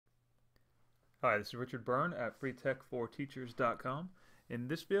Hi, this is Richard Byrne at freetech4teachers.com. In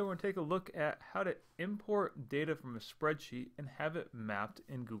this video, we're going to take a look at how to import data from a spreadsheet and have it mapped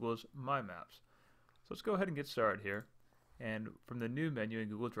in Google's My Maps. So let's go ahead and get started here. And from the new menu in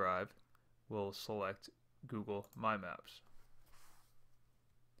Google Drive, we'll select Google My Maps.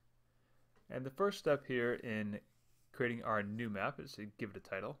 And the first step here in creating our new map is to give it a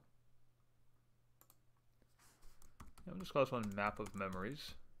title. And we'll just call this one Map of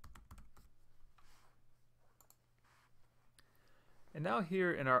Memories. And now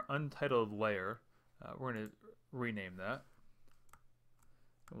here in our untitled layer, we're going to rename that.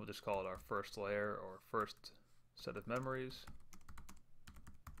 And we'll just call it our first layer or first set of memories.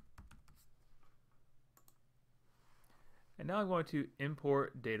 And now I'm going to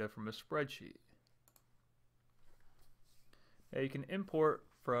import data from a spreadsheet. Now you can import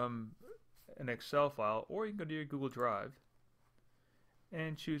from an Excel file, or you can go to your Google Drive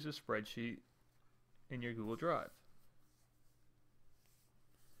and choose a spreadsheet in your Google Drive.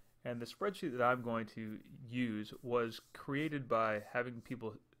 And the spreadsheet that I'm going to use was created by having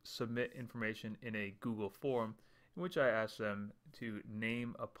people submit information in a Google form in which I asked them to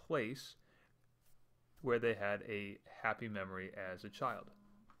name a place where they had a happy memory as a child.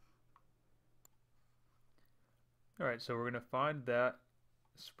 Alright, so we're going to find that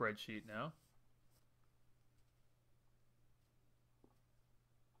spreadsheet now.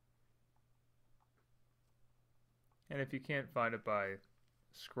 And if you can't find it by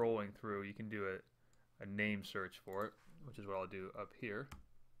scrolling through, you can do a name search for it, which is what I'll do up here.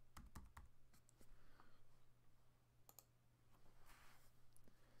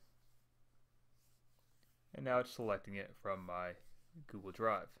 And now it's selecting it from my Google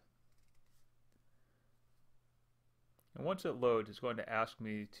Drive. And once it loads, it's going to ask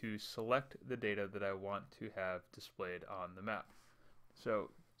me to select the data that I want to have displayed on the map.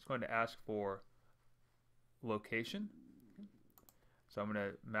 So it's going to ask for location. So I'm going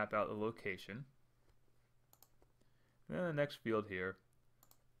to map out the location. And then the next field here,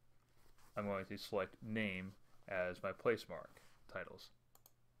 I'm going to select name as my place mark titles.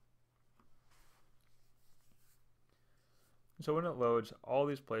 So when it loads, all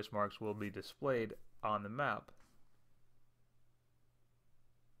these place marks will be displayed on the map.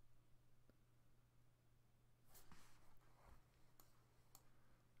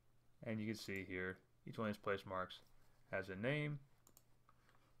 And you can see here, each one of these place marks has a name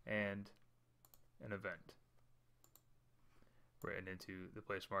and an event written into the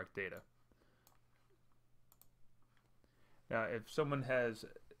place mark data. Now, if someone has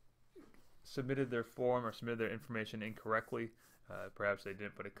submitted their form or submitted their information incorrectly, perhaps they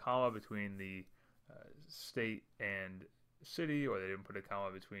didn't put a comma between the state and city, or they didn't put a comma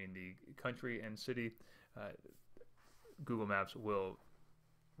between the country and city, Google Maps will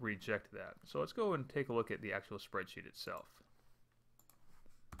reject that. So let's go and take a look at the actual spreadsheet itself.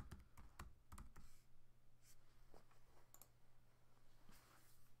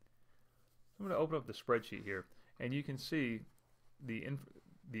 I'm going to open up the spreadsheet here, and you can see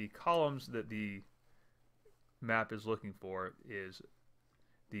the columns that the map is looking for is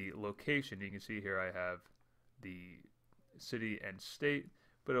the location. You can see here I have the city and state,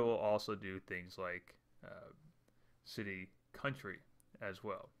 but it will also do things like city, country as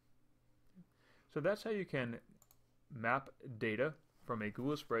well. So that's how you can map data from a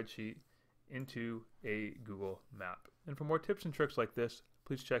Google spreadsheet into a Google map. And for more tips and tricks like this,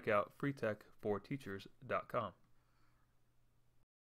 please check out freetech4teachers.com.